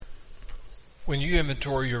When you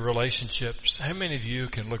inventory your relationships, how many of you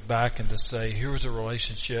can look back and just say, here was a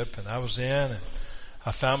relationship and I was in and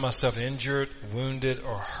I found myself injured, wounded,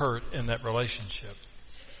 or hurt in that relationship?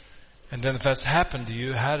 And then if that's happened to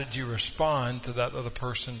you, how did you respond to that other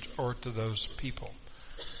person or to those people?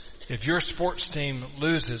 If your sports team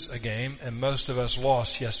loses a game, and most of us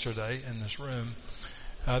lost yesterday in this room,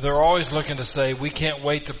 they're always looking to say, we can't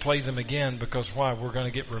wait to play them again because why? We're going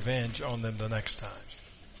to get revenge on them the next time.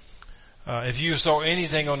 If you saw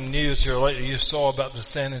anything on the news here lately, you saw about the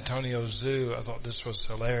San Antonio Zoo. I thought this was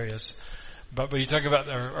hilarious. But when you talk about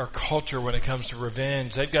our culture when it comes to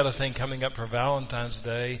revenge, they've got a thing coming up for Valentine's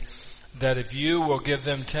Day that if you will give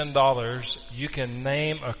them $10, you can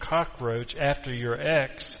name a cockroach after your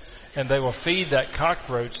ex, and they will feed that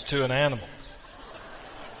cockroach to an animal.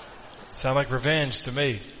 Sound like revenge to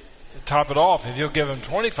me. Top it off, if you'll give them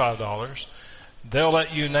 $25, they'll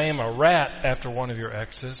let you name a rat after one of your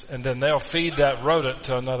exes, and then they'll feed that rodent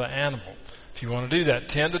to another animal. If you want to do that,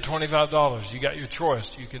 $10 to $25, you got your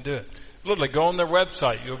choice. You can do it. Literally, go on their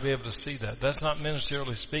website. You'll be able to see that. That's not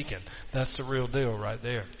ministerially speaking. That's the real deal right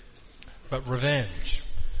there. But revenge.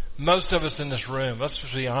 Most of us in this room, let's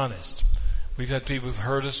just be honest. We've had people who've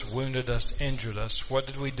hurt us, wounded us, injured us. What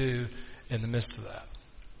did we do in the midst of that?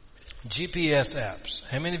 GPS apps.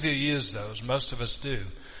 How many of you use those? Most of us do.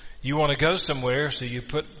 You want to go somewhere, so you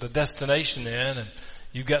put the destination in, and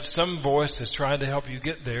you've got some voice that's trying to help you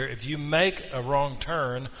get there. If you make a wrong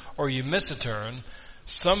turn or you miss a turn,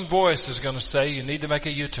 some voice is going to say you need to make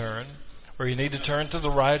a U-turn, or you need to turn to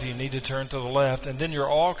the right, or you need to turn to the left, and then you're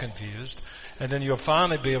all confused, and then you'll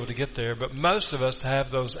finally be able to get there. But most of us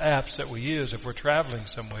have those apps that we use if we're traveling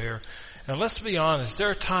somewhere. And let's be honest,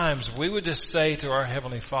 there are times we would just say to our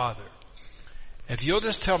Heavenly Father, if you'll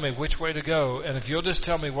just tell me which way to go, and if you'll just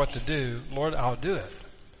tell me what to do, Lord, I'll do it.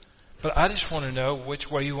 But I just want to know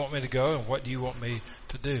which way you want me to go and what do you want me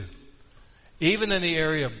to do. Even in the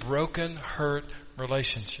area of broken, hurt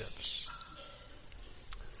relationships.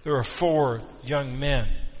 There were 4 young men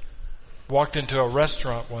walked into a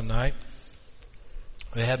restaurant one night.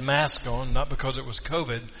 They had masks on, not because it was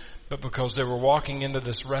COVID, but because they were walking into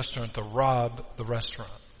this restaurant to rob the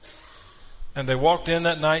restaurant. And they walked in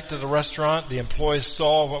that night to the restaurant. The employees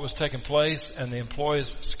saw what was taking place, and the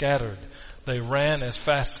employees scattered. They ran as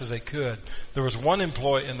fast as they could. There was one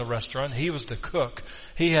employee in the restaurant. He was the cook.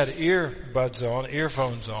 He had earbuds on,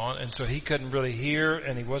 earphones on, and so he couldn't really hear,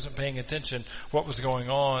 and he wasn't paying attention what was going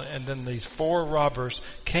on. And then these 4 robbers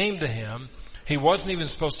came to him. He wasn't even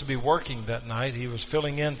supposed to be working that night. He was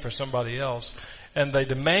filling in for somebody else. And they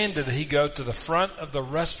demanded that he go to the front of the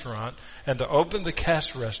restaurant and to open the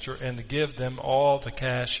cash register and to give them all the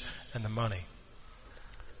cash and the money.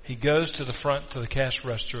 He goes to the front to the cash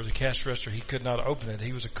register. The cash register, he could not open it.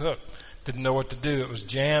 He was a cook. Didn't know what to do. It was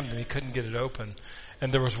jammed and he couldn't get it open.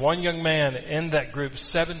 And there was one young man in that group,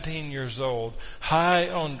 17 years old, high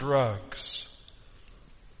on drugs,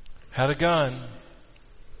 had a gun.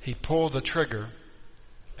 He pulled the trigger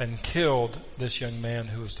and killed this young man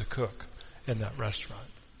who was the cook in that restaurant.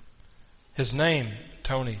 His name,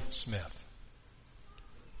 Tony Smith.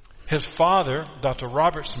 His father, Dr.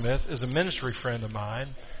 Robert Smith, is a ministry friend of mine.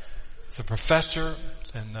 He's a professor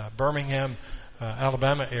in Birmingham,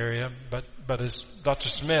 Alabama area, but Dr.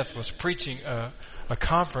 Smith was preaching a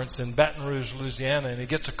conference in Baton Rouge, Louisiana, and he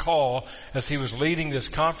gets a call as he was leading this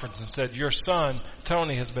conference and said, your son,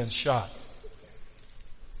 Tony, has been shot.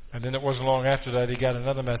 And then it wasn't long after that he got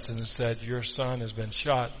another message and said, your son has been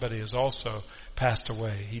shot, but he has also passed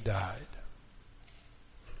away. He died.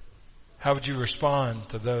 How would you respond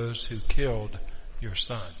to those who killed your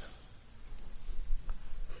son?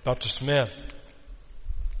 Dr. Smith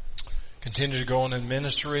continued to go on in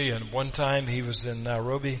ministry, and one time he was in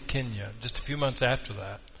Nairobi, Kenya, just a few months after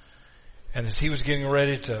that. And as he was getting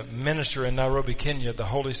ready to minister in Nairobi, Kenya, the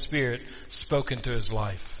Holy Spirit spoke into his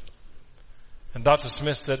life. And Dr.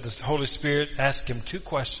 Smith said the Holy Spirit asked him 2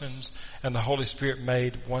 questions, and the Holy Spirit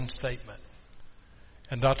made one statement.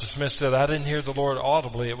 And Dr. Smith said, I didn't hear the Lord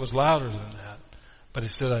audibly. It was louder than that. But he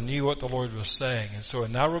said, I knew what the Lord was saying. And so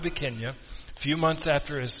in Nairobi, Kenya, a few months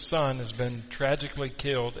after his son has been tragically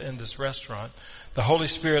killed in this restaurant, the Holy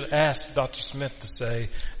Spirit asked Dr. Smith to say,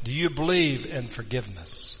 do you believe in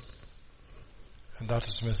forgiveness? And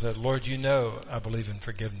Dr. Smith said, Lord, you know I believe in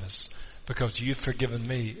forgiveness because you've forgiven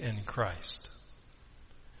me in Christ.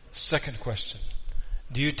 Second question,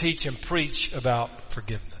 do you teach and preach about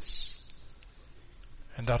forgiveness?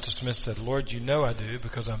 And Dr. Smith said, Lord, you know I do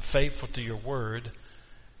because I'm faithful to your word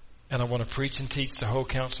and I want to preach and teach the whole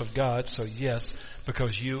counsel of God. So yes,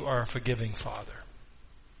 because you are a forgiving Father.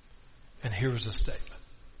 And here was a statement.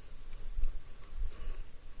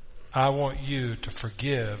 I want you to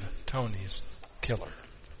forgive Tony's killer.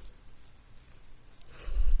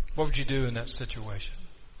 What would you do in that situation?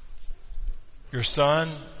 Your son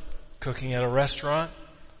cooking at a restaurant,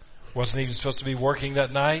 wasn't even supposed to be working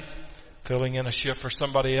that night, filling in a shift for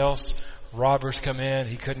somebody else. Robbers come in.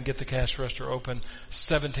 He couldn't get the cash register open.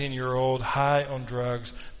 17-year-old, high on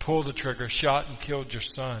drugs, pulled the trigger, shot and killed your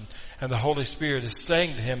son. And the Holy Spirit is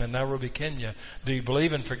saying to him in Nairobi, Kenya, do you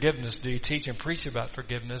believe in forgiveness? Do you teach and preach about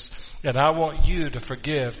forgiveness? And I want you to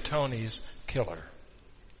forgive Tony's killer.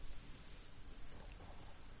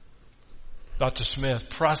 Dr. Smith,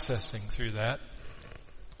 processing through that,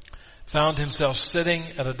 found himself sitting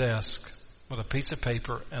at a desk with a piece of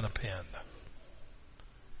paper and a pen.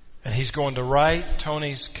 And he's going to write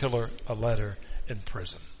Tony's killer a letter in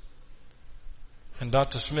prison. And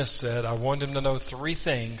Dr. Smith said, I want him to know 3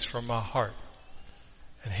 things from my heart.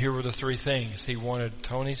 And here were the 3 things he wanted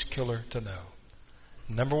Tony's killer to know.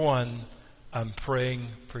 Number 1, I'm praying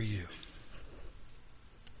for you.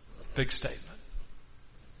 Big statement.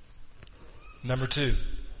 Number 2,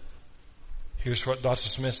 here's what Dr.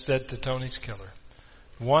 Smith said to Tony's killer.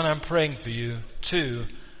 1, I'm praying for you. 2,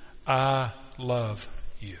 I love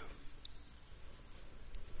you.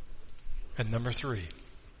 And number 3,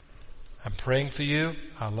 I'm praying for you.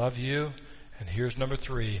 I love you. And here's number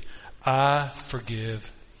 3, I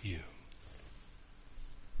forgive you.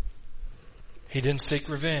 He didn't seek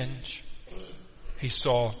revenge. He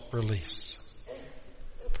saw release.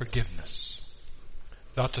 Forgiveness.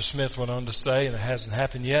 Dr. Smith went on to say, and it hasn't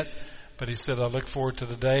happened yet, but he said, I look forward to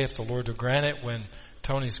the day, if the Lord will grant it, when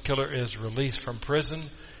Tony's killer is released from prison.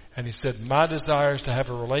 And he said, my desire is to have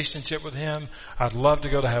a relationship with him. I'd love to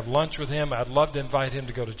go to have lunch with him. I'd love to invite him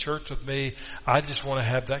to go to church with me. I just want to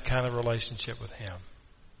have that kind of relationship with him.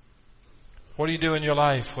 What do you do in your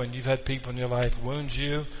life when you've had people in your life wound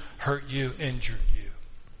you, hurt you, injured you?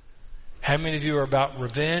 How many of you are about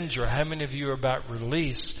revenge, or how many of you are about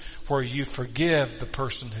release, where you forgive the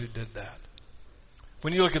person who did that?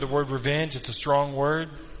 When you look at the word revenge, it's a strong word.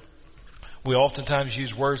 We oftentimes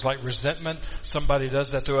use words like resentment. Somebody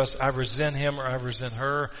does that to us. I resent him or I resent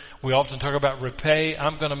her. We often talk about repay.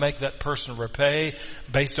 I'm going to make that person repay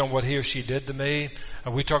based on what he or she did to me.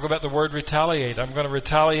 We talk about the word retaliate. I'm going to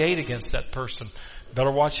retaliate against that person. Better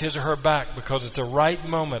watch his or her back, because at the right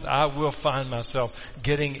moment I will find myself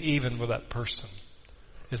getting even with that person.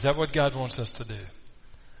 Is that what God wants us to do?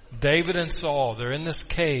 David and Saul, they're in this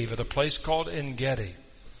cave at a place called En-Gedi.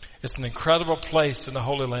 It's an incredible place in the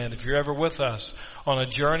Holy Land. If you're ever with us on a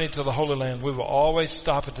journey to the Holy Land, we will always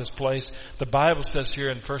stop at this place. The Bible says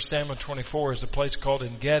here in 1 Samuel 24 is a place called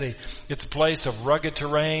En-Gedi. It's a place of rugged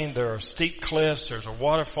terrain. There are steep cliffs. There's a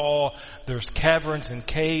waterfall. There's caverns and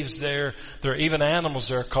caves there. There are even animals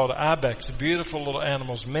there called ibex, beautiful little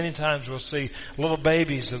animals. Many times we'll see little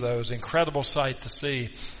babies of those. Incredible sight to see.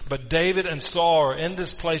 But David and Saul are in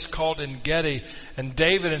this place called En-Gedi, and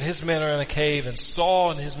David and his men are in a cave, and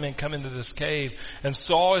Saul and his men come into this cave, and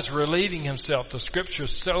Saul is relieving himself. The scripture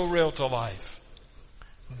is so real to life.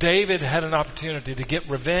 David had an opportunity to get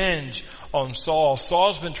revenge on Saul.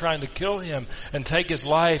 Saul's been trying to kill him and take his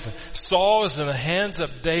life. Saul is in the hands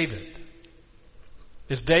of David.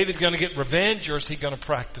 Is David going to get revenge, or is he going to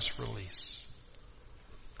practice release?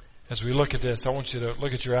 As we look at this, I want you to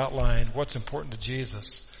look at your outline, what's important to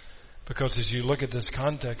Jesus. Because as you look at this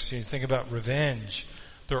context and you think about revenge,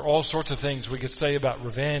 there are all sorts of things we could say about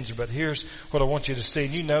revenge, but here's what I want you to see,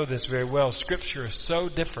 and you know this very well. Scripture is so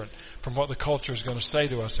different from what the culture is going to say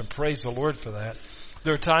to us, and praise the Lord for that.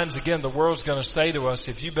 There are times, again, the world's going to say to us,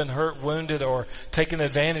 if you've been hurt, wounded, or taken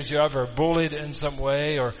advantage of, or bullied in some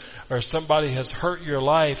way, or somebody has hurt your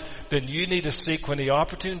life, then you need to seek, when the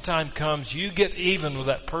opportune time comes, you get even with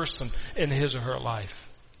that person in his or her life.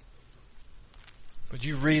 But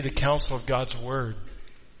you read the counsel of God's Word.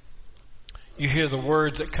 You hear the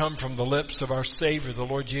words that come from the lips of our Savior, the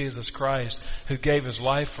Lord Jesus Christ, who gave his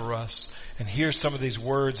life for us. And hear some of these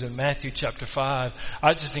words in Matthew chapter 5.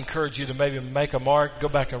 I just encourage you to maybe make a mark, go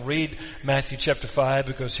back and read Matthew chapter 5,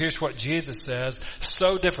 because here's what Jesus says.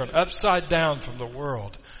 So different, upside down from the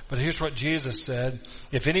world. But here's what Jesus said.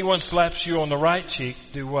 If anyone slaps you on the right cheek,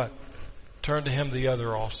 do what? Turn to him the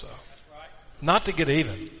other also. Not to get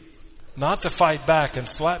even. Not to fight back and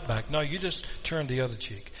slap back. No, you just turn the other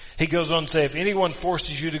cheek. He goes on to say, if anyone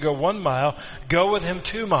forces you to go 1 mile, go with him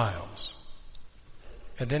 2 miles.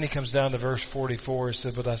 And then he comes down to verse 44. He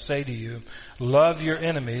said, but I say to you, love your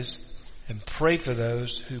enemies and pray for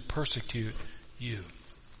those who persecute you.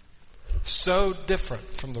 So different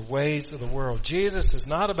from the ways of the world. Jesus is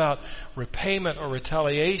not about repayment or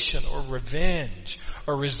retaliation or revenge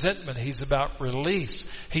or resentment. He's about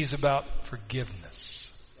release. He's about forgiveness.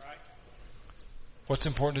 What's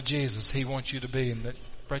important to Jesus? He wants you to be, and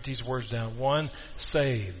write these words down. 1,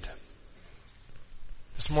 saved.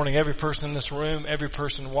 This morning, every person in this room, every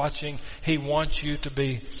person watching, He wants you to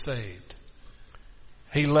be saved.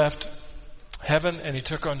 He left heaven and He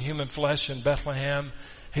took on human flesh in Bethlehem.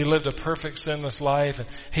 He lived a perfect sinless life, and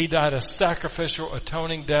He died a sacrificial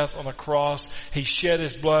atoning death on a cross. He shed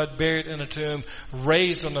His blood, buried in a tomb,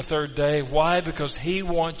 raised on the third day. Why? Because He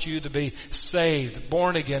wants you to be saved,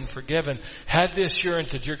 born again, forgiven. Have the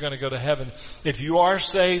assurance that you're going to go to heaven. If you are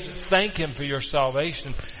saved, thank Him for your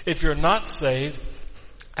salvation. If you're not saved,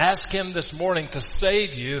 ask Him this morning to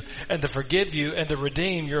save you and to forgive you and to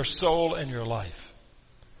redeem your soul and your life.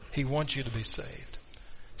 He wants you to be saved.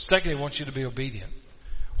 Secondly, He wants you to be obedient.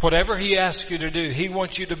 Whatever He asks you to do, He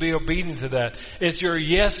wants you to be obedient to that. It's your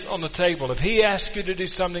yes on the table. If He asks you to do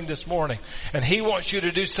something this morning and He wants you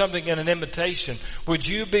to do something in an invitation, would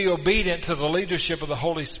you be obedient to the leadership of the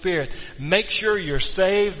Holy Spirit? Make sure you're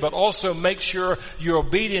saved, but also make sure you're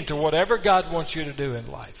obedient to whatever God wants you to do in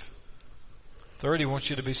life. Third, He wants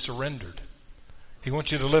you to be surrendered. He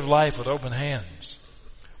wants you to live life with open hands.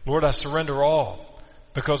 Lord, I surrender all.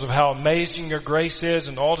 Because of how amazing your grace is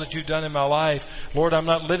and all that you've done in my life. Lord, I'm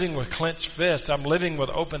not living with clenched fists. I'm living with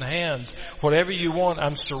open hands. Whatever you want,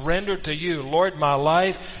 I'm surrendered to you. Lord, my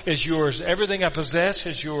life is yours. Everything I possess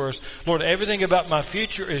is yours. Lord, everything about my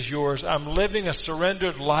future is yours. I'm living a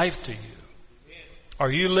surrendered life to you.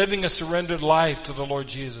 Are you living a surrendered life to the Lord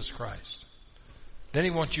Jesus Christ? Then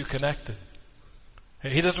He wants you connected.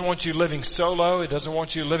 He doesn't want you living solo. He doesn't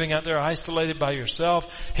want you living out there isolated by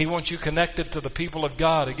yourself. He wants you connected to the people of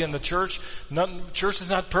God. Again, the church is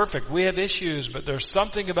not perfect. We have issues, but there's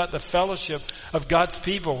something about the fellowship of God's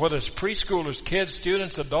people, whether it's preschoolers, kids,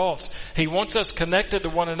 students, adults. He wants us connected to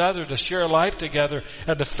one another to share life together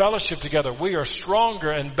and to fellowship together. We are stronger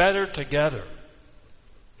and better together.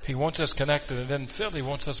 He wants us connected, and then fifth, He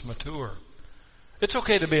wants us mature. It's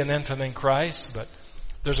okay to be an infant in Christ, but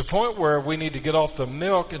there's a point where we need to get off the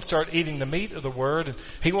milk and start eating the meat of the Word. And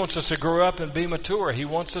He wants us to grow up and be mature. He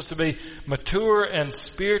wants us to be mature and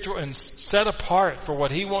spiritual and set apart for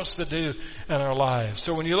what He wants to do in our lives.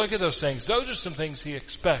 So when you look at those things, those are some things He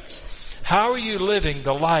expects. How are you living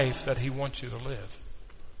the life that He wants you to live?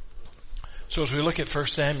 So as we look at 1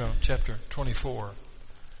 Samuel chapter 24,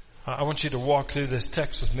 I want you to walk through this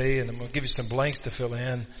text with me, and I'm going to give you some blanks to fill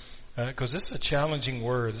in. Because this is a challenging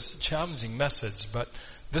word. This is a challenging message. But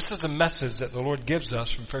this is the message that the Lord gives us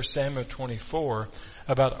from 1 Samuel 24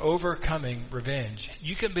 about overcoming revenge.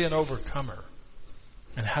 You can be an overcomer.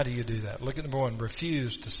 And how do you do that? Look at number 1.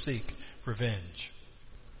 Refuse to seek revenge.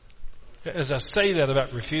 As I say that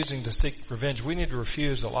about refusing to seek revenge, we need to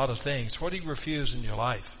refuse a lot of things. What do you refuse in your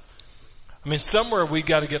life? I mean, somewhere we've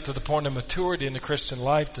got to get to the point of maturity in the Christian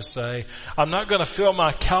life to say, I'm not going to fill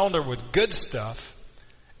my calendar with good stuff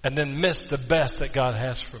and then miss the best that God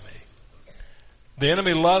has for me. The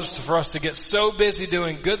enemy loves for us to get so busy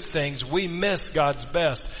doing good things, we miss God's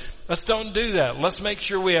best. Let's don't do that. Let's make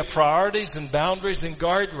sure we have priorities and boundaries and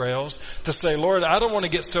guardrails to say, Lord, I don't want to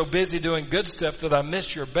get so busy doing good stuff that I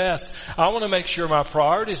miss your best. I want to make sure my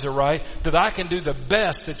priorities are right, that I can do the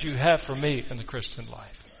best that you have for me in the Christian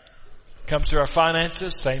life. Comes to our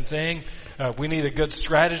finances, same thing. We need a good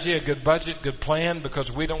strategy, a good budget, good plan,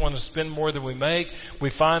 because we don't want to spend more than we make. We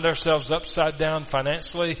find ourselves upside down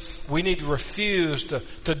financially. We need to refuse to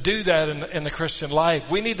do that in the Christian life.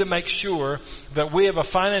 We need to make sure that we have a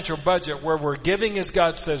financial budget where we're giving as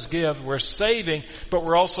God says give. We're saving, but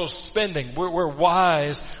we're also spending. We're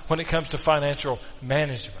wise when it comes to financial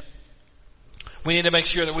management. We need to make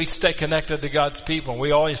sure that we stay connected to God's people.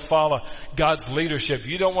 We always follow God's leadership.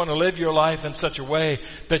 You don't want to live your life in such a way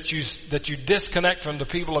that you disconnect from the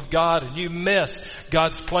people of God and you miss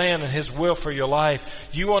God's plan and His will for your life.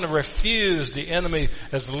 You want to refuse the enemy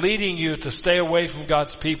as leading you to stay away from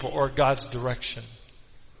God's people or God's direction.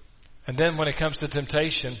 And then when it comes to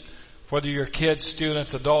temptation, whether you're kids,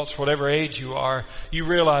 students, adults, whatever age you are, you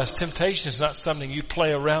realize temptation is not something you play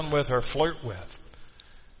around with or flirt with.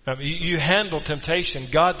 You handle temptation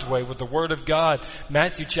God's way with the Word of God.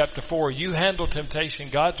 Matthew chapter 4, you handle temptation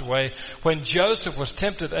God's way. When Joseph was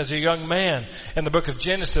tempted as a young man in the book of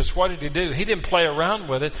Genesis, what did he do? He didn't play around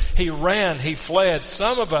with it. He ran, he fled.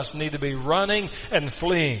 Some of us need to be running and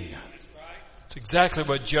fleeing. It's exactly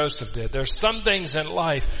what Joseph did. There's some things in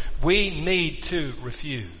life we need to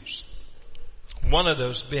refuse. One of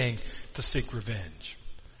those being to seek revenge.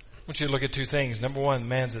 I want you to look at two things. Number one,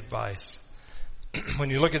 man's advice. When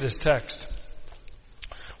you look at this text,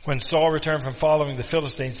 when Saul returned from following the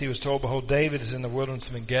Philistines, he was told, behold, David is in the wilderness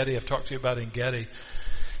of En-Gedi. I've talked to you about En-Gedi.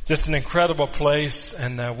 Just an incredible place,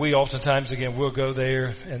 and we oftentimes, again, we'll go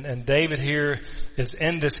there. And David here is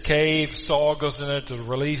in this cave. Saul goes in there to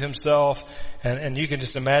relieve himself, and you can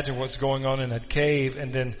just imagine what's going on in that cave.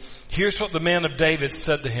 And then here's what the men of David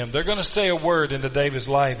said to him. They're going to say a word into David's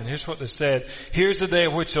life, and here's what they said. Here's the day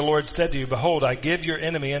of which the Lord said to you, behold, I give your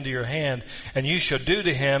enemy into your hand, and you shall do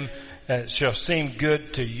to him, and it shall seem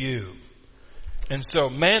good to you. And so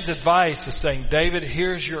man's advice is saying, David,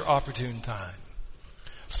 here's your opportune time.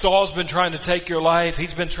 Saul's been trying to take your life.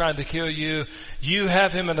 He's been trying to kill you. You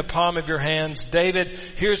have him in the palm of your hands. David,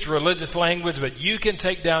 here's religious language, but you can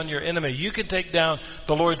take down your enemy. You can take down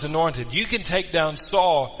the Lord's anointed. You can take down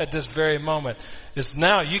Saul at this very moment. It's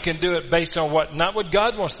now you can do it based on not what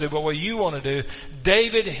God wants to do, but what you want to do.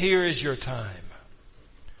 David, here is your time.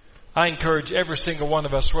 I encourage every single one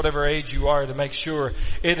of us, whatever age you are, to make sure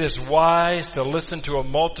it is wise to listen to a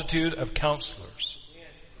multitude of counselors.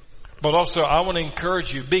 But also, I want to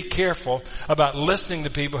encourage you, be careful about listening to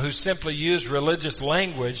people who simply use religious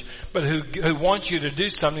language, but who want you to do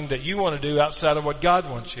something that you want to do outside of what God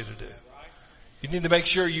wants you to do. You need to make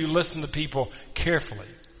sure you listen to people carefully.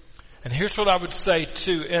 And here's what I would say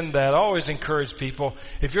too in that. I always encourage people,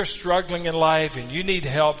 if you're struggling in life and you need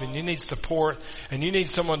help and you need support and you need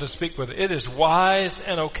someone to speak with, it is wise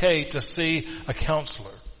and okay to see a counselor.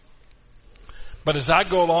 But as I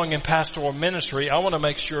go along in pastoral ministry, I want to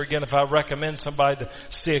make sure, again, if I recommend somebody to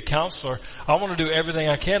see a counselor, I want to do everything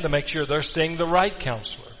I can to make sure they're seeing the right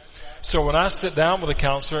counselor. So when I sit down with a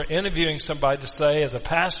counselor, interviewing somebody to say, as a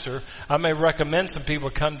pastor, I may recommend some people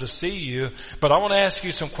come to see you, but I want to ask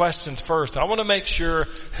you some questions first. I want to make sure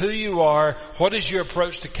who you are, what is your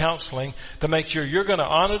approach to counseling, to make sure you're going to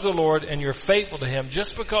honor the Lord and you're faithful to Him.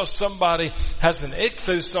 Just because somebody has an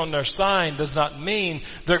ichthus on their sign does not mean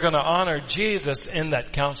they're going to honor Jesus in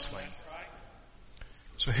that counseling.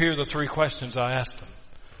 So here are the 3 questions I asked them.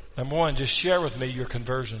 Number 1, just share with me your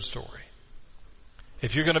conversion story.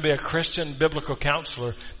 If you're going to be a Christian biblical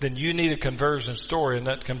counselor, then you need a conversion story. And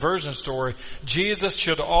that conversion story, Jesus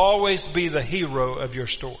should always be the hero of your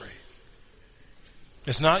story.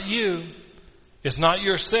 It's not you. It's not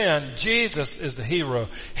your sin. Jesus is the hero.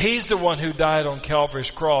 He's the one who died on Calvary's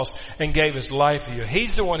cross and gave His life for you.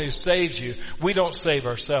 He's the one who saves you. We don't save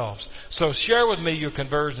ourselves. So share with me your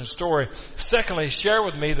conversion story. Secondly, share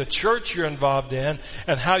with me the church you're involved in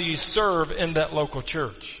and how you serve in that local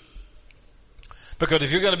church. Because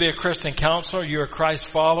if you're going to be a Christian counselor, you're a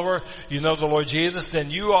Christ follower, you know the Lord Jesus,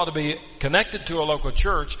 then you ought to be connected to a local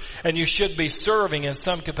church and you should be serving in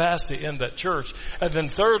some capacity in that church. And then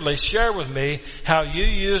thirdly, share with me how you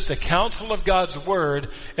use the counsel of God's Word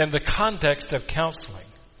in the context of counseling.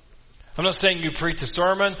 I'm not saying you preach a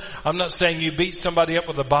sermon. I'm not saying you beat somebody up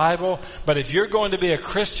with the Bible. But if you're going to be a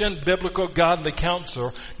Christian, biblical, godly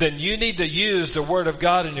counselor, then you need to use the Word of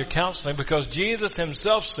God in your counseling, because Jesus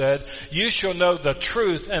Himself said, you shall know the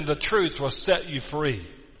truth and the truth will set you free.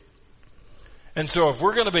 And so if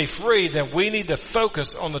we're going to be free, then we need to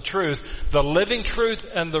focus on the truth, the living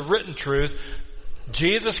truth and the written truth,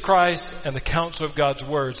 Jesus Christ and the counsel of God's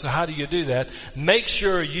Word. So how do you do that? Make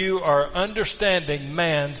sure you are understanding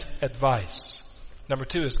man's advice. Number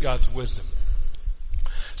 2 is God's wisdom.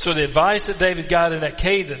 So the advice that David got in that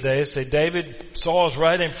cave that day is, say, David, Saul is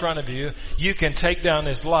right in front of you. You can take down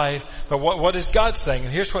his life. But what is God saying?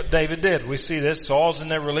 And here's what David did. We see this. Saul's in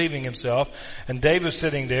there relieving himself. And David's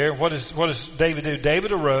sitting there. What does David do?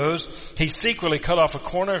 David arose. He secretly cut off a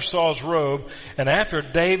corner of Saul's robe. And after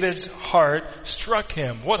David's heart struck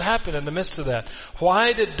him. What happened in the midst of that?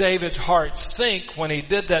 Why did David's heart sink when he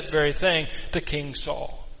did that very thing to King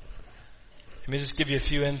Saul? Let me just give you a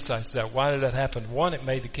few insights to that. Why did that happen? 1, it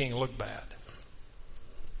made the king look bad.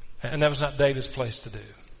 And that was not David's place to do.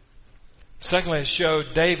 Secondly, it showed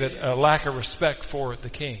David a lack of respect for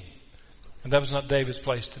the king. And that was not David's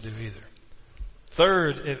place to do either.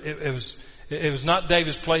 Third, it was not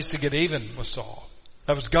David's place to get even with Saul.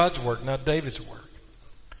 That was God's work, not David's work.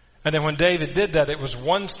 And then when David did that, it was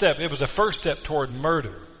one step. It was a first step toward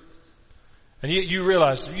murder. And you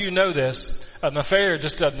realize, you know this, an affair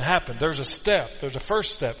just doesn't happen. There's a step. There's a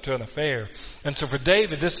first step to an affair. And so for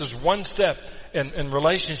David, this is one step in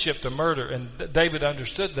relationship to murder. And David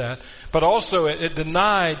understood that. But also it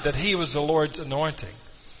denied that he was the Lord's anointing.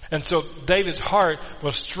 And so David's heart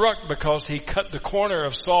was struck because he cut the corner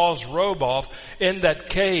of Saul's robe off in that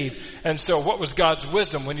cave. And so what was God's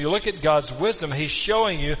wisdom? When you look at God's wisdom, He's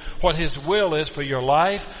showing you what His will is for your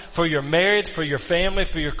life, for your marriage, for your family,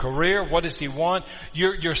 for your career. What does He want?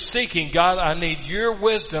 You're seeking, God, I need your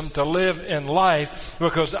wisdom to live in life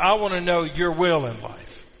because I want to know your will in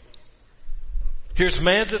life. Here's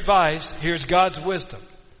man's advice. Here's God's wisdom.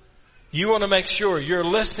 You want to make sure you're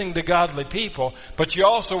listening to godly people, but you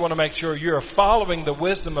also want to make sure you're following the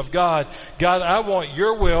wisdom of God. God, I want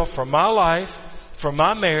your will for my life, for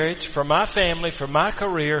my marriage, for my family, for my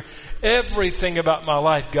career, everything about my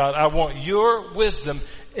life, God. I want your wisdom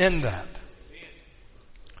in that.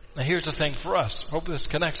 Now here's the thing for us. Hope this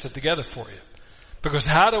connects it together for you. Because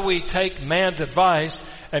how do we take man's advice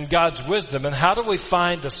and God's wisdom, and how do we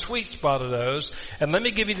find the sweet spot of those? And let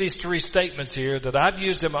me give you these 3 statements here that I've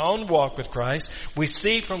used in my own walk with Christ. We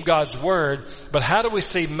see from God's Word, but how do we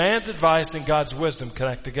see man's advice and God's wisdom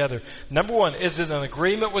connect together? Number 1, is it an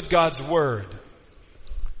agreement with God's Word?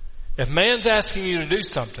 If man's asking you to do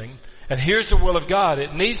something, and here's the will of God,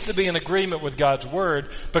 it needs to be in agreement with God's Word,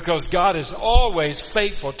 because God is always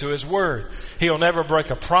faithful to His Word. He'll never break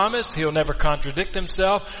a promise. He'll never contradict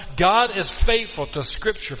Himself. God is faithful to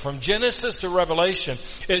Scripture from Genesis to Revelation.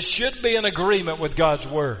 It should be in agreement with God's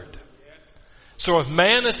Word. So if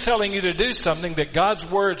man is telling you to do something that God's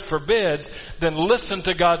Word forbids, then listen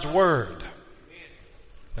to God's Word.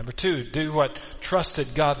 Number 2, do what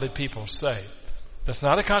trusted godly people say. That's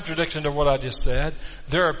not a contradiction to what I just said.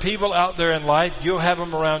 There are people out there in life, you'll have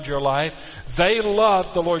them around your life. They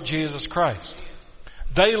love the Lord Jesus Christ.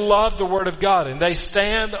 They love the Word of God, and they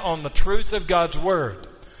stand on the truth of God's Word.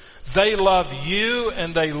 They love you,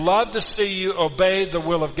 and they love to see you obey the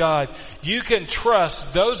will of God. You can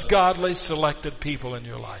trust those godly selected people in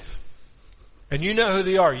your life. And you know who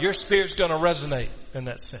they are. Your spirit's going to resonate in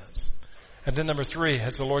that sense. And then number 3,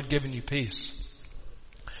 has the Lord given you peace?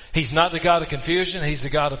 He's not the God of confusion. He's the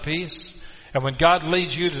God of peace. And when God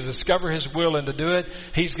leads you to discover His will and to do it,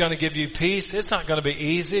 He's going to give you peace. It's not going to be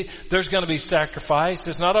easy. There's going to be sacrifice.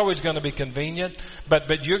 It's not always going to be convenient.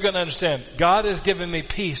 But you're going to understand, God has given me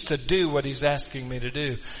peace to do what He's asking me to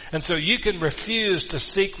do. And so you can refuse to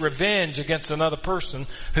seek revenge against another person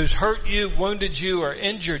who's hurt you, wounded you, or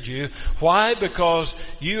injured you. Why? Because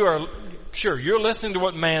you are... Sure, you're listening to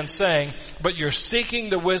what man's saying, but you're seeking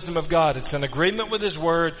the wisdom of God. It's in agreement with His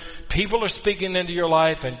Word. People are speaking into your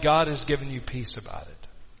life, and God has given you peace about it.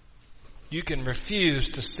 You can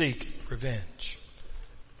refuse to seek revenge.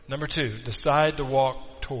 Number 2, decide to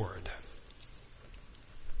walk toward.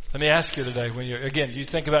 Let me ask you today, when you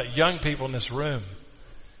think about young people in this room,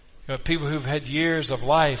 people who've had years of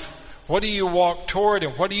life, what do you walk toward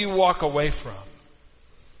and what do you walk away from?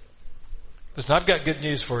 Listen, I've got good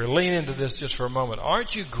news for you. Lean into this just for a moment.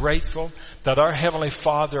 Aren't you grateful that our Heavenly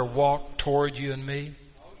Father walked toward you and me?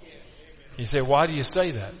 You say, why do you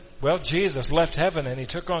say that? Well, Jesus left heaven and He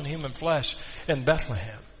took on human flesh in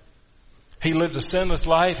Bethlehem. He lived a sinless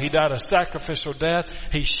life. He died a sacrificial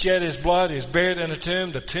death. He shed His blood. He was buried in a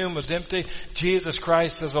tomb. The tomb was empty. Jesus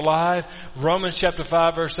Christ is alive. Romans chapter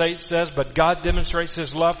 5 verse 8 says, but God demonstrates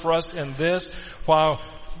His love for us in this, while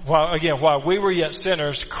we were yet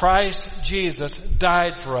sinners, Christ Jesus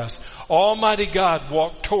died for us. Almighty God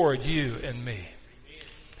walked toward you and me.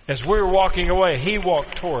 As we were walking away, He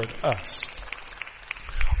walked toward us.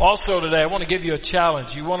 Also today, I want to give you a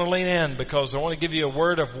challenge. You want to lean in because I want to give you a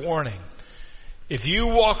word of warning. If you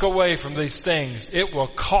walk away from these things, it will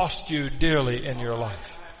cost you dearly in your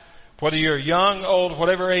life. Whether you're young, old,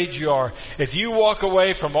 whatever age you are, if you walk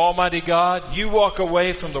away from Almighty God, you walk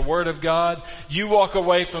away from the Word of God, you walk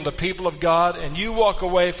away from the people of God, and you walk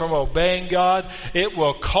away from obeying God, it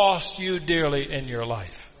will cost you dearly in your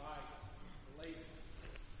life.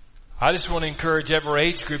 I just want to encourage every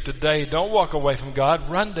age group today, don't walk away from God,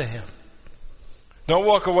 run to Him. Don't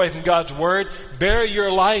walk away from God's Word, bury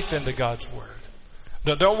your life into God's Word.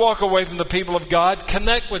 Don't walk away from the people of God.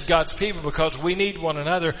 Connect with God's people because we need one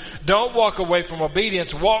another. Don't walk away from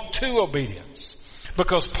obedience. Walk to obedience.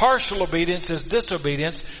 Because partial obedience is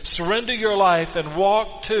disobedience. Surrender your life and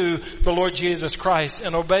walk to the Lord Jesus Christ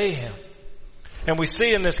and obey Him. And we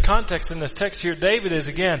see in this context, in this text here, David is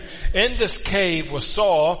again in this cave with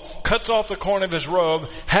Saul, cuts off the corner of his robe,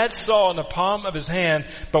 had Saul in the palm of his hand.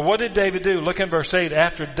 But what did David do? Look in verse 8.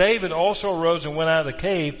 After David also arose and went out of the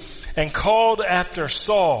cave and called after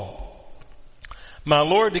Saul, my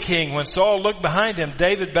Lord the king. When Saul looked behind him,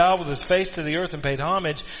 David bowed with his face to the earth and paid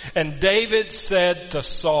homage. And David said to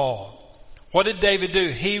Saul, what did David do?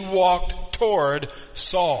 He walked toward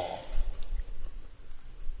Saul.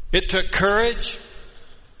 It took courage.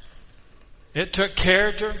 It took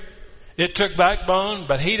character. It took backbone,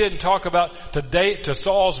 but he didn't talk about to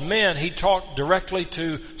Saul's men. He talked directly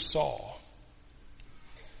to Saul.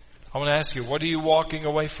 I want to ask you, what are you walking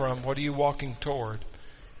away from? What are you walking toward?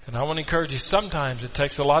 And I want to encourage you, sometimes it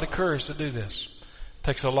takes a lot of courage to do this. It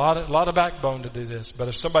takes a lot of backbone to do this. But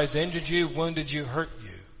if somebody's injured you, wounded you, hurt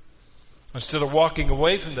you, instead of walking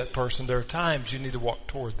away from that person, there are times you need to walk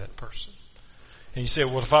toward that person. And you say,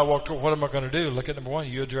 well, if I walk toward, what am I going to do? Look at number one,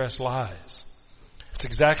 you address lies. It's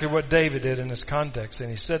exactly what David did in this context. And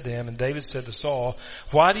he said to him, and David said to Saul,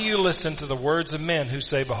 why do you listen to the words of men who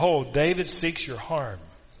say, behold, David seeks your harm?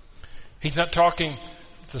 He's not talking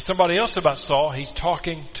to somebody else about Saul. He's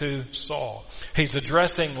talking to Saul. He's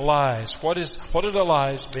addressing lies. What are the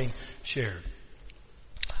lies being shared?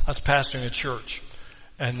 I was pastoring a church,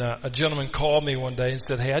 and a gentleman called me one day and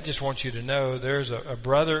said, hey, I just want you to know there's a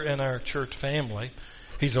brother in our church family.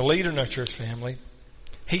 He's a leader in our church family.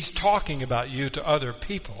 He's talking about you to other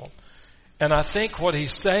people. And I think what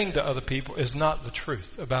he's saying to other people is not the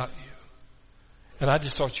truth about you. And I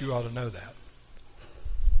just thought you ought to know that.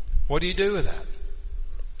 What do you do with that?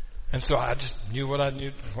 And so I just knew what I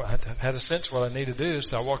knew. I had a sense what I needed to do.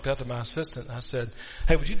 So I walked out to my assistant and I said,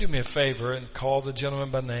 hey, would you do me a favor and call the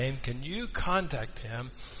gentleman by name? Can you contact him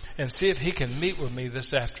and see if he can meet with me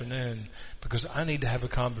this afternoon? Because I need to have a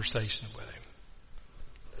conversation with him.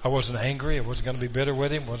 I wasn't angry. I wasn't going to be bitter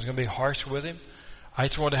with him. I wasn't going to be harsh with him. I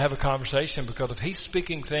just wanted to have a conversation because if he's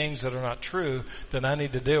speaking things that are not true, then I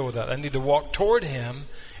need to deal with that. I need to walk toward him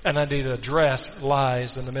and I need to address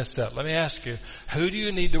lies in the midst of that. Let me ask you, who do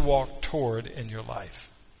you need to walk toward in your life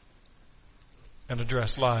and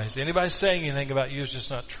address lies? Anybody saying anything about you is just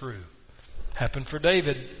not true. Happened for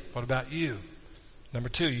David. What about you? Number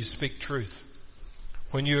two, you speak truth.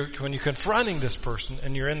 When you're confronting this person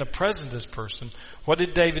and you're in the presence of this person, what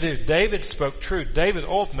did David do? David spoke truth. David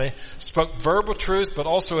ultimately spoke verbal truth, but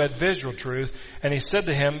also had visual truth. And he said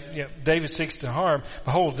to him, David seeks to harm.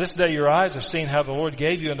 Behold, this day your eyes have seen how the Lord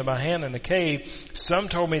gave you into my hand in the cave. Some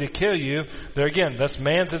told me to kill you. There again, that's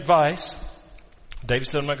man's advice. David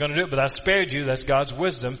said, I'm not going to do it, but I spared you. That's God's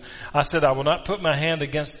wisdom. I said, I will not put my hand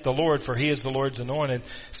against the Lord, for he is the Lord's anointed.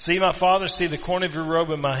 See, my father, see the corner of your robe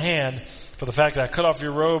in my hand. For the fact that I cut off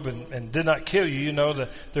your robe and did not kill you, you know that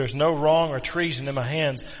there's no wrong or treason in my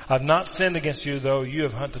hands. I've not sinned against you, though you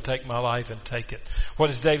have hunted to take my life and take it. What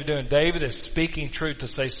is David doing? David is speaking truth to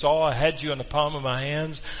say, Saul, I had you in the palm of my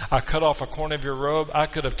hands. I cut off a corner of your robe. I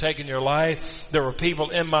could have taken your life. There were people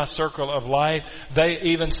in my circle of life. They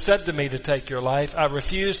even said to me to take your life. I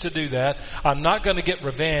refused to do that. I'm not going to get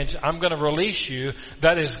revenge. I'm going to release you.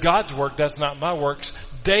 That is God's work. That's not my works.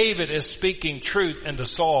 David is speaking truth into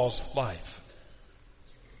Saul's life.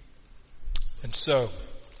 And so,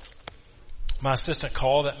 my assistant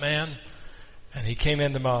called that man, and he came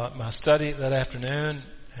into my study that afternoon,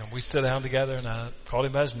 and we sat down together, and I called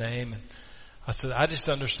him by his name, and I said, I just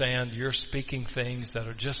understand you're speaking things that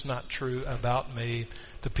are just not true about me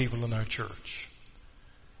to people in our church.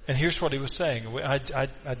 And here's what he was saying.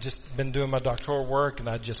 I'd just been doing my doctoral work, and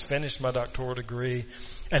I just finished my doctoral degree.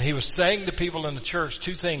 And he was saying to people in the church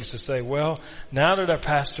two things to say, well, now that our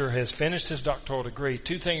pastor has finished his doctoral degree,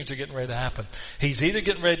 two things are getting ready to happen. He's either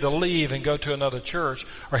getting ready to leave and go to another church,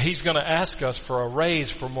 or he's going to ask us for a raise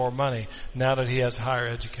for more money now that he has higher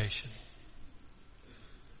education.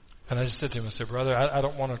 And I just said to him, I said, brother, I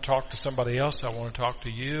don't want to talk to somebody else. I want to talk to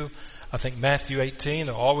you. I think Matthew 18,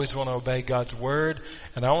 I always want to obey God's word.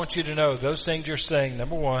 And I want you to know those things you're saying,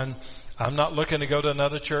 number one, I'm not looking to go to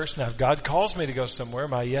another church. Now, if God calls me to go somewhere,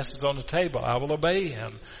 my yes is on the table. I will obey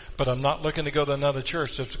him. But I'm not looking to go to another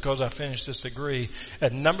church just because I finished this degree.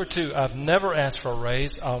 And number two, I've never asked for a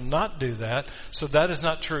raise. I'll not do that. So that is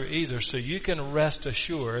not true either. So you can rest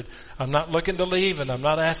assured, I'm not looking to leave and I'm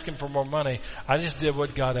not asking for more money. I just did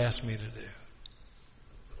what God asked me to do.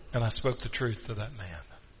 And I spoke the truth to that man.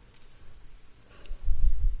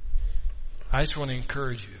 I just want to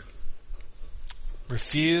encourage you.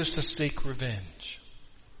 Refuse to seek revenge.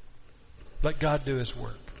 Let God do his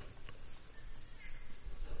work.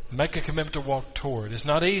 Make a commitment to walk toward. It's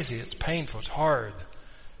not easy. It's painful. It's hard.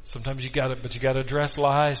 Sometimes you got to address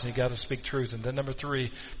lies and you got to speak truth. And then number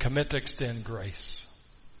three, commit to extend grace.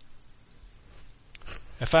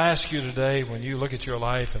 If I ask you today, when you look at your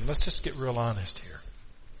life, and let's just get real honest here.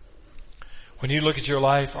 When you look at your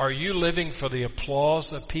life, are you living for the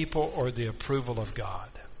applause of people or the approval of God?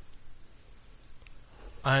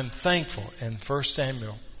 I'm thankful in 1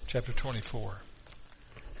 Samuel chapter 24.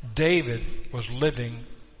 David was living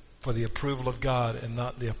for the approval of God and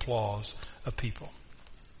not the applause of people.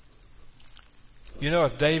 You know,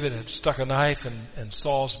 if David had stuck a knife in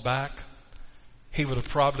Saul's back, he would have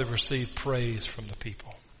probably received praise from the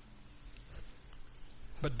people.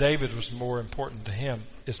 But David was more important to him.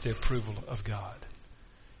 It's the approval of God.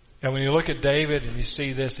 And when you look at David and you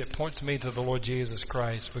see this, it points me to the Lord Jesus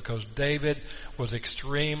Christ, because David was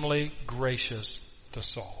extremely gracious to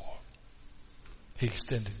Saul. He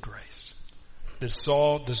extended grace. Did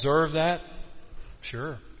Saul deserve that?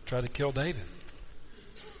 Sure. Tried to kill David.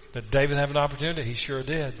 Did David have an opportunity? He sure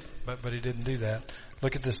did, but he didn't do that.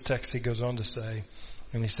 Look at this text he goes on to say.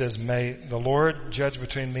 And he says, may the Lord judge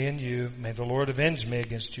between me and you. May the Lord avenge me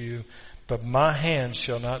against you. But my hand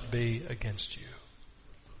shall not be against you.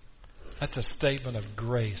 That's a statement of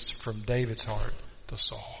grace from David's heart to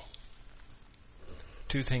Saul.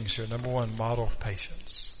 Two things here. Number one, model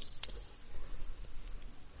patience.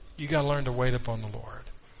 You got to learn to wait upon the Lord.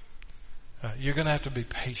 You're going to have to be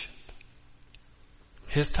patient.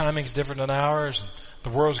 His timing's different than ours. The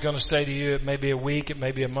world's going to say to you, it may be a week, it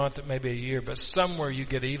may be a month, it may be a year, but somewhere you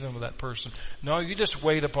get even with that person. No, you just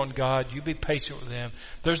wait upon God. You be patient with Him.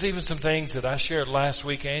 There's even some things that I shared last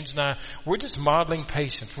week. Ange and I, we're just modeling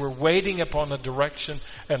patience. We're waiting upon the direction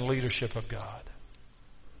and leadership of God.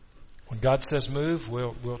 When God says move,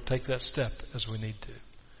 we'll take that step as we need to.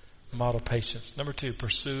 Model patience. Number two,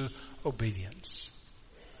 pursue obedience.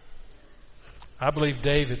 I believe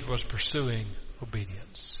David was pursuing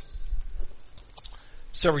obedience.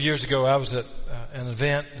 Several years ago, I was at an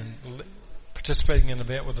event and participating in an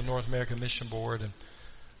event with the North American Mission Board, and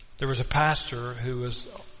there was a pastor who was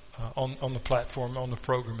on the platform, on the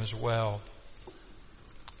program as well.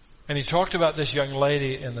 And he talked about this young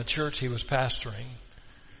lady in the church he was pastoring,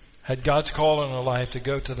 had God's call in her life to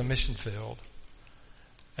go to the mission field.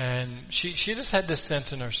 And she just had this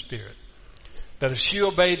sense in her spirit that if she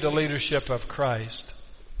obeyed the leadership of Christ,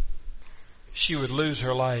 she would lose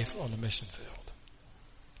her life on the mission field.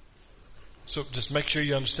 So just make sure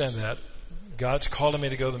you understand that. God's calling me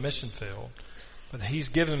to go to the mission field, but He's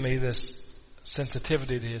given me this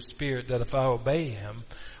sensitivity to His Spirit that if I obey Him,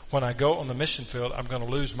 when I go on the mission field, I'm going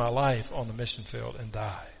to lose my life on the mission field and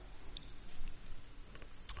die.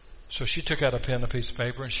 So she took out a pen and a piece of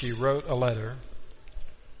paper and she wrote a letter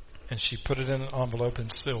and she put it in an envelope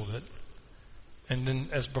and sealed it. And then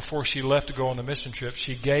before she left to go on the mission trip,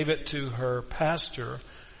 she gave it to her pastor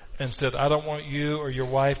and said, I don't want you or your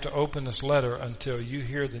wife to open this letter until you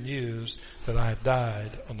hear the news that I have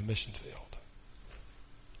died on the mission field.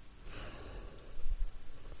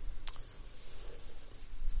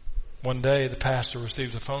 One day the pastor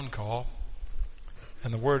receives a phone call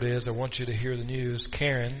and the word is, I want you to hear the news.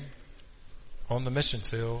 Karen, on the mission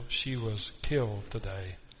field, she was killed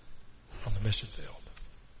today on the mission field.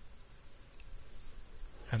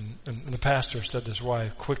 And the pastor said to his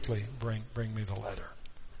wife, quickly bring me the letter.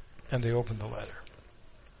 And they opened the letter.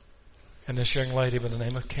 And this young lady by the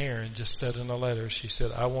name of Karen just said in the letter, she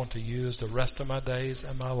said, I want to use the rest of my days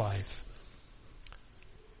and my life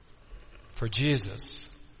for Jesus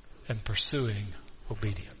and pursuing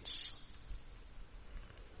obedience.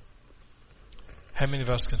 How many of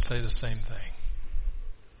us can say the same thing?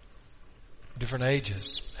 Different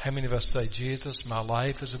ages. How many of us say, Jesus, my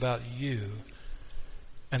life is about you,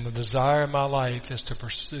 and the desire of my life is to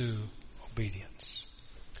pursue obedience.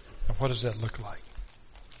 And what does that look like?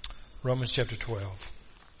 Romans chapter 12.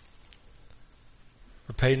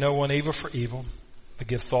 Repay no one evil for evil, but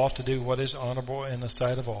give thought to do what is honorable in the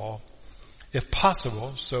sight of all. If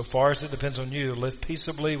possible, so far as it depends on you, live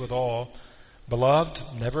peaceably with all. Beloved,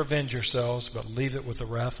 never avenge yourselves, but leave it with the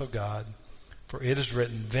wrath of God. For it is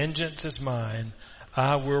written, vengeance is mine,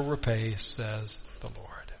 I will repay, says the Lord.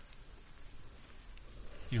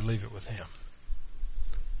 You leave it with Him.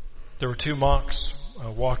 There were two monks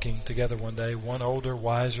walking together one day, one older,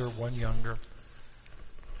 wiser, one younger.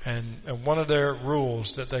 And one of their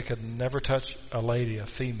rules that they could never touch a lady, a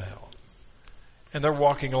female. And they're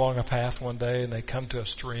walking along a path one day and they come to a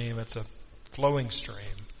stream. It's a flowing stream.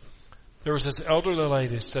 There was this elderly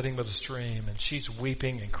lady sitting by the stream and she's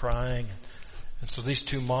weeping and crying. And so these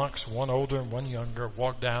two monks, one older and one younger,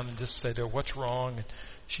 walk down and just say to her, what's wrong? And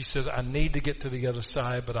she says, I need to get to the other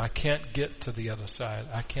side, but I can't get to the other side.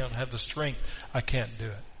 I can't have the strength. I can't do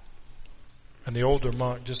it. And the older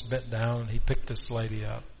monk just bent down and he picked this lady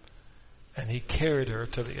up and he carried her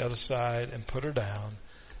to the other side and put her down.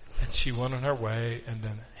 And she went on her way, and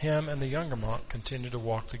then him and the younger monk continued to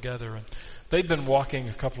walk together. And they'd been walking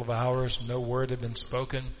a couple of hours. No word had been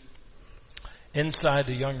spoken. Inside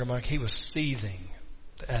the younger monk, he was seething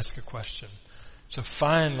to ask a question. So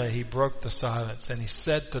finally, he broke the silence, and he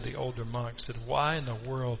said to the older monk, said, why in the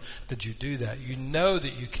world did you do that? You know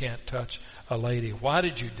that you can't touch a lady. Why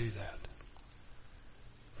did you do that?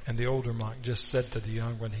 And the older monk just said to the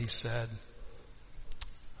young one, he said,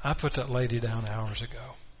 I put that lady down hours ago.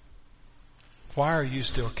 Why are you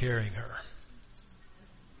still carrying her?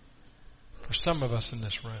 For some of us in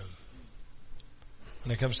this room,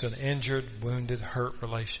 when it comes to an injured, wounded, hurt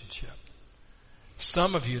relationship,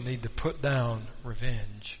 some of you need to put down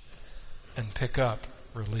revenge and pick up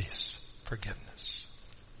forgiveness.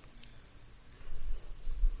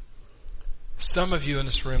 Some of you in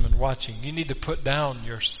this room and watching, you need to put down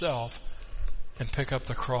yourself and pick up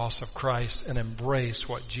the cross of Christ and embrace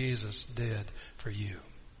what Jesus did for you.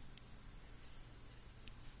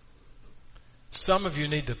 Some of you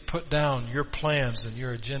need to put down your plans and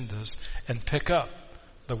your agendas and pick up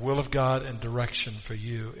the will of God and direction for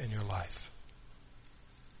you in your life.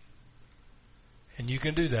 And you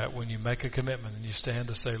can do that when you make a commitment and you stand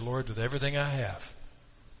to say, Lord, with everything I have,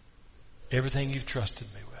 everything you've trusted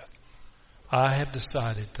me with, I have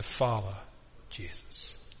decided to follow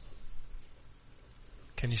Jesus.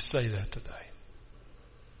 Can you say that today?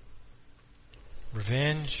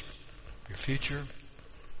 Revenge, your future,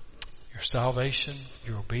 your salvation,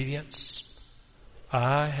 your obedience.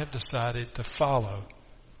 I have decided to follow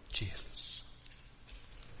Jesus.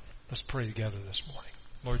 Let's pray together this morning.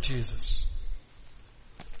 Lord Jesus,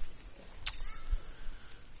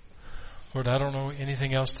 Lord, I don't know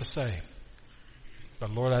anything else to say.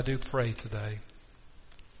 But Lord, I do pray today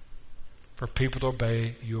for people to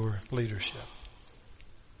obey your leadership.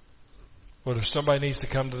 Lord, if somebody needs to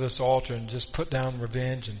come to this altar and just put down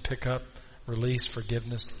revenge and pick up, release,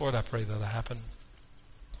 forgiveness, Lord, I pray that'll happen.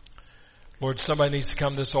 Lord, somebody needs to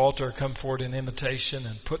come to this altar, come forward in invitation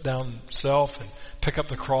and put down self and pick up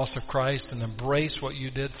the cross of Christ and embrace what you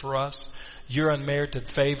did for us. Your unmerited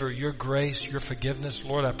favor, your grace, your forgiveness.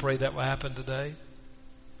 Lord, I pray that will happen today.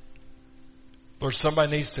 Lord,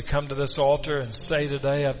 somebody needs to come to this altar and say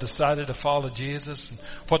today, I've decided to follow Jesus. And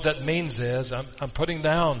what that means is I'm putting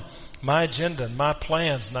down my agenda and my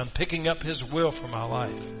plans and I'm picking up His will for my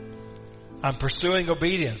life. I'm pursuing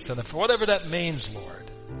obedience. And if whatever that means,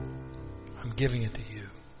 Lord, I'm giving it to you.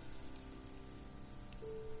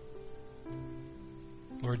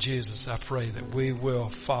 Lord Jesus, I pray that we will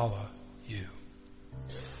follow you.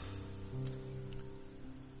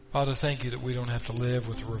 Father, thank you that we don't have to live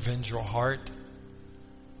with a revengeful heart.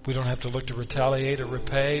 We don't have to look to retaliate or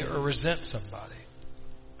repay or resent somebody.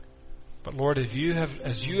 But Lord, as you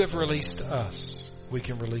have released us, we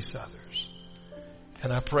can release others.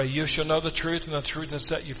 And I pray you shall know the truth and the truth will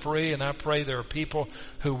set you free. And I pray there are people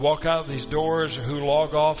who walk out of these doors or who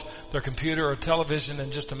log off their computer or television in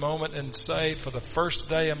just a moment and say, for the first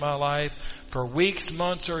day of my life, for weeks,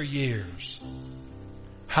 months, or years,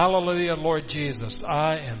 hallelujah, Lord Jesus,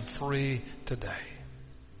 I am free today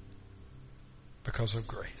because of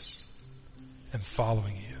grace and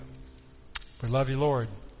following you. We love you, Lord,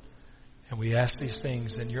 and we ask these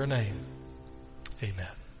things in your name. Amen.